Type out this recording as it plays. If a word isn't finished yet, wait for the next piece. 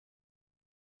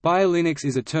BioLinux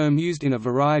is a term used in a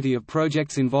variety of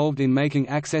projects involved in making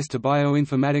access to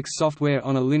bioinformatics software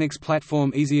on a Linux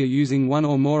platform easier using one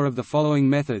or more of the following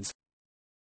methods: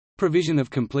 provision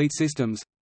of complete systems,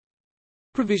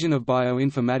 provision of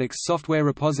bioinformatics software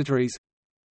repositories,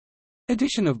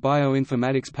 addition of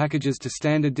bioinformatics packages to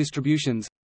standard distributions,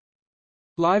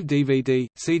 live DVD,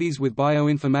 CDs with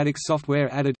bioinformatics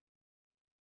software added,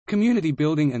 community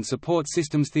building and support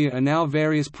systems. There are now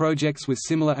various projects with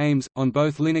similar aims, on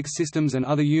both Linux systems and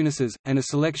other Unisys, and a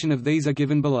selection of these are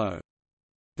given below.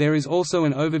 There is also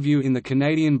an overview in the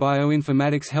Canadian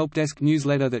Bioinformatics Helpdesk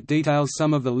newsletter that details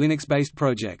some of the Linux-based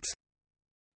projects.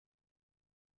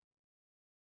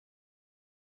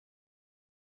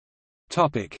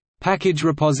 Package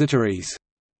repositories.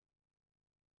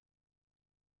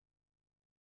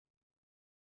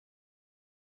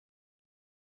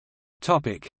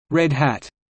 Red Hat.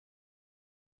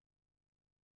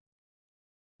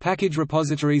 Package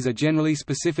repositories are generally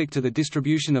specific to the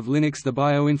distribution of Linux the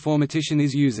bioinformatician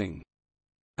is using.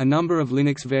 A number of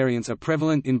Linux variants are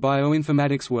prevalent in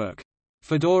bioinformatics work.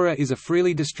 Fedora is a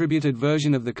freely distributed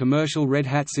version of the commercial Red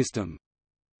Hat system.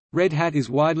 Red Hat is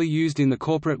widely used in the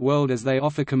corporate world as they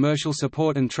offer commercial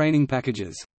support and training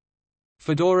packages.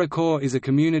 Fedora Core is a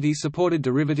community-supported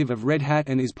derivative of Red Hat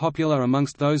and is popular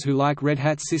amongst those who like Red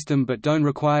Hat's system but don't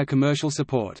require commercial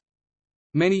support.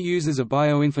 Many users of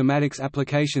bioinformatics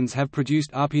applications have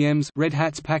produced RPMs, Red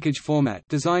Hat's package format,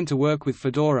 designed to work with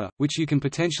Fedora, which you can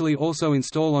potentially also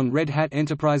install on Red Hat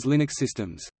Enterprise Linux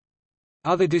systems.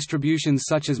 Other distributions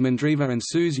such as Mandriva and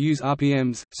SUSE use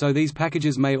RPMs, so these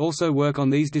packages may also work on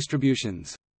these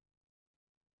distributions.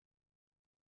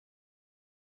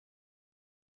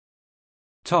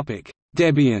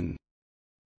 Debian.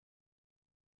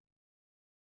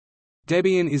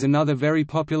 Debian is another very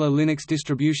popular Linux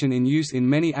distribution in use in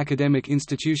many academic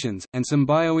institutions, and some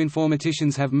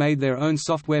bioinformaticians have made their own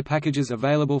software packages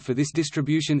available for this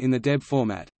distribution in the Deb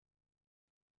format.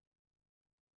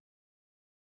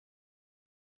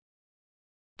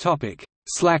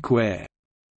 Slackware.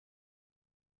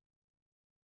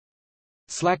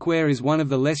 Slackware is one of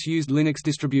the less used Linux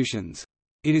distributions.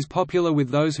 It is popular with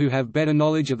those who have better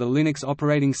knowledge of the Linux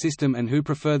operating system and who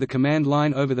prefer the command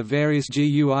line over the various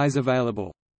GUIs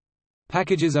available.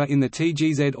 Packages are in the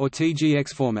TGZ or TGX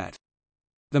format.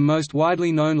 The most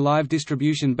widely known live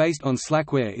distribution based on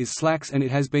Slackware is Slacks, and it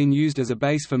has been used as a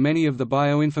base for many of the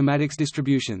bioinformatics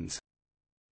distributions.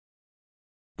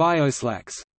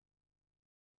 BioSlacks.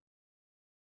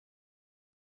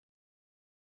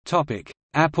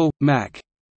 Apple, Mac.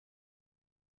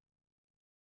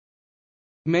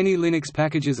 Many Linux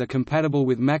packages are compatible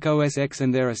with Mac OS X,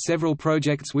 and there are several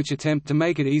projects which attempt to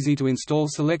make it easy to install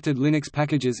selected Linux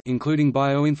packages including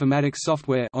bioinformatics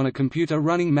software on a computer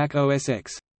running Mac OS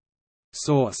X.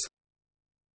 Source.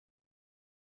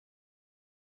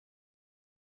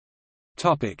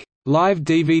 Live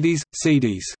DVDs,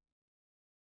 CDs.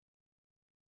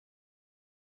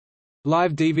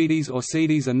 Live DVDs or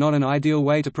CDs are not an ideal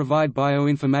way to provide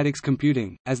bioinformatics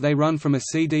computing, as they run from a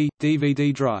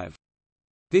CD/DVD drive.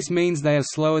 This means they are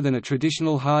slower than a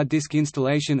traditional hard disk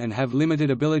installation and have limited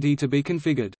ability to be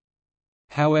configured.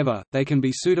 However, they can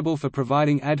be suitable for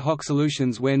providing ad hoc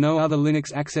solutions where no other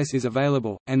Linux access is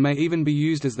available, and may even be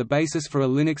used as the basis for a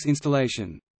Linux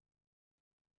installation.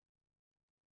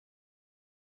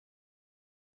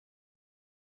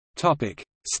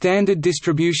 Standard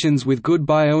distributions with good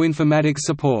bioinformatics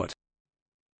support.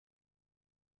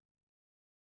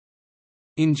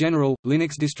 In general,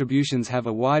 Linux distributions have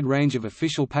a wide range of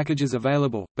official packages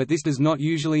available, but this does not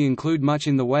usually include much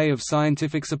in the way of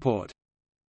scientific support.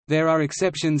 There are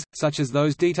exceptions, such as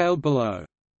those detailed below.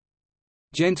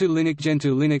 Gentoo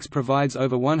Linux provides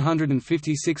over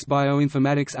 156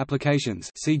 bioinformatics applications,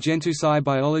 see Gentoo Sci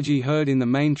Biology herd in the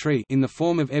main tree, in the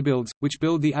form of ebuilds, which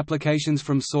build the applications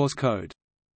from source code.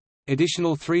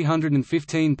 Additional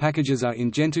 315 packages are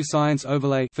in Gentoo Science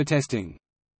Overlay for testing.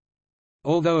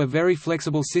 Although a very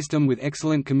flexible system with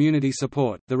excellent community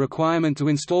support, the requirement to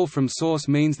install from source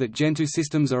means that Gentoo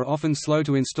systems are often slow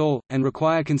to install, and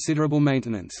require considerable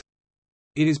maintenance.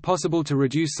 It is possible to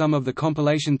reduce some of the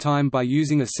compilation time by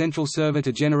using a central server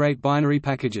to generate binary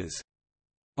packages.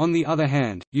 On the other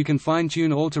hand, you can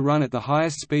fine-tune all to run at the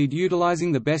highest speed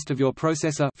utilizing the best of your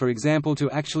processor, for example to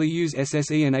actually use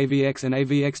SSE and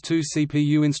AVX2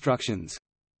 CPU instructions.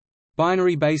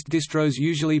 Binary-based distros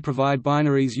usually provide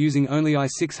binaries using only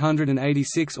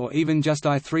i686 or even just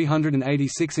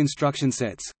i386 instruction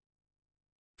sets.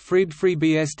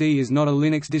 FreeBSD is not a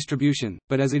Linux distribution,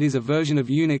 but as it is a version of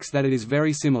Unix that it is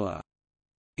very similar.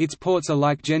 Its ports are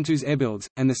like Gentoo's ebuilds,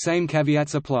 and the same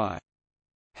caveats apply.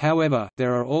 However,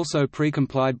 there are also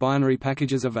pre-compiled binary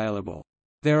packages available.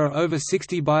 There are over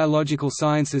 60 biological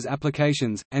sciences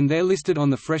applications, and they're listed on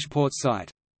the FreshPorts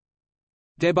site.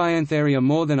 Debian. There are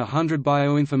more than 100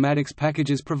 bioinformatics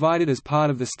packages provided as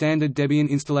part of the standard Debian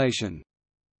installation.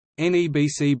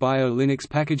 NEBC BioLinux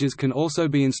packages can also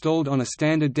be installed on a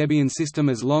standard Debian system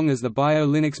as long as the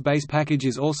BioLinux base package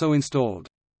is also installed.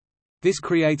 This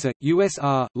creates a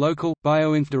USR local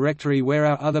bioinf directory where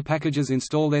our other packages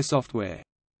install their software.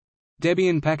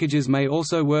 Debian packages may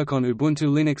also work on Ubuntu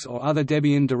Linux or other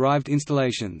Debian-derived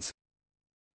installations.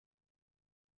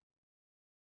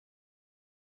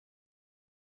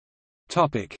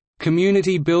 Topic: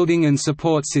 Community building and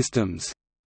support systems.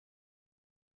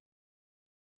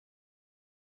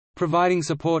 Providing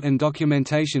support and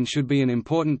documentation should be an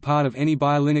important part of any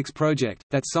BioLinux project,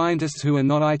 that scientists who are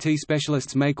not IT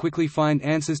specialists may quickly find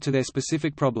answers to their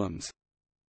specific problems.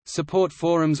 Support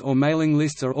forums or mailing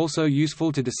lists are also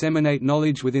useful to disseminate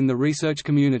knowledge within the research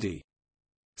community.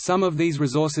 Some of these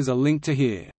resources are linked to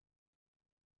here.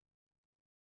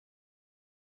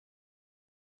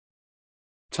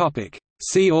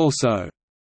 See also: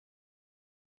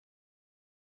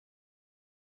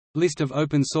 List of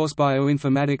open source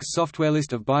bioinformatics software,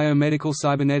 List of biomedical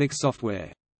cybernetics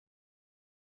software.